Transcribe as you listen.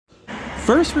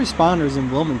First responders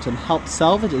in Wilmington helped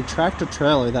salvage a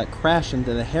tractor-trailer that crashed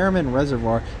into the Harriman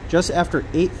Reservoir just after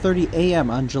 8:30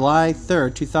 a.m. on July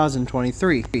 3,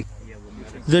 2023.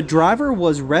 The driver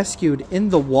was rescued in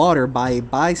the water by a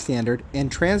bystander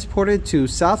and transported to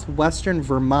Southwestern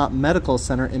Vermont Medical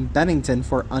Center in Bennington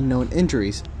for unknown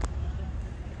injuries.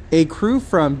 A crew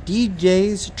from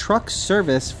DJ's Truck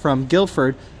Service from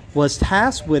Guilford was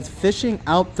tasked with fishing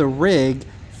out the rig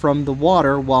from the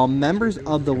water, while members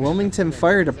of the Wilmington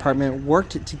Fire Department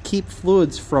worked to keep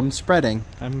fluids from spreading.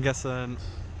 I'm guessing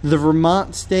the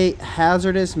Vermont State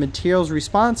Hazardous Materials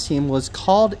Response Team was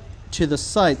called to the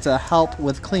site to help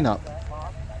with cleanup.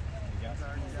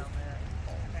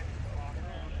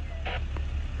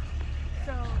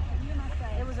 So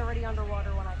it was already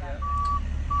underwater when I got it.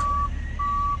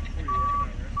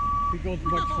 If it goes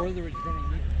much further, it's going to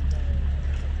leak.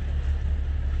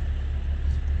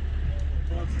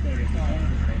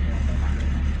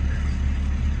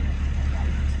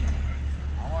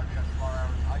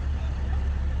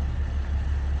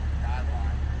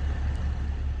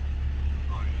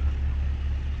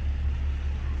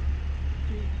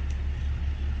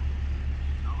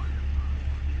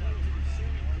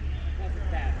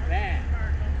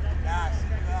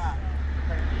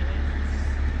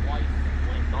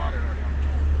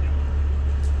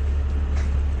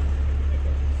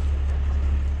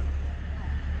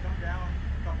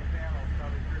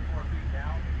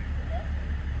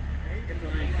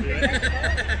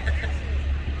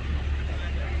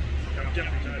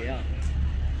 Yeah.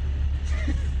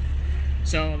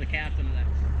 So the captain of that.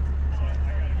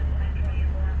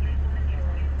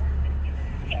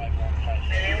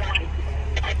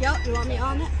 Yep, you want me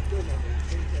on it?